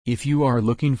If you are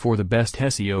looking for the best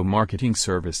SEO marketing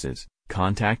services,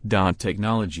 contact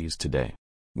Technologies today.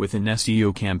 With an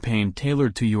SEO campaign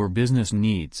tailored to your business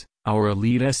needs, our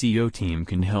elite SEO team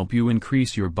can help you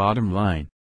increase your bottom line.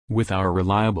 With our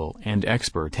reliable and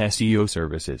expert SEO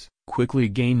services, quickly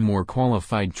gain more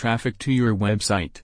qualified traffic to your website.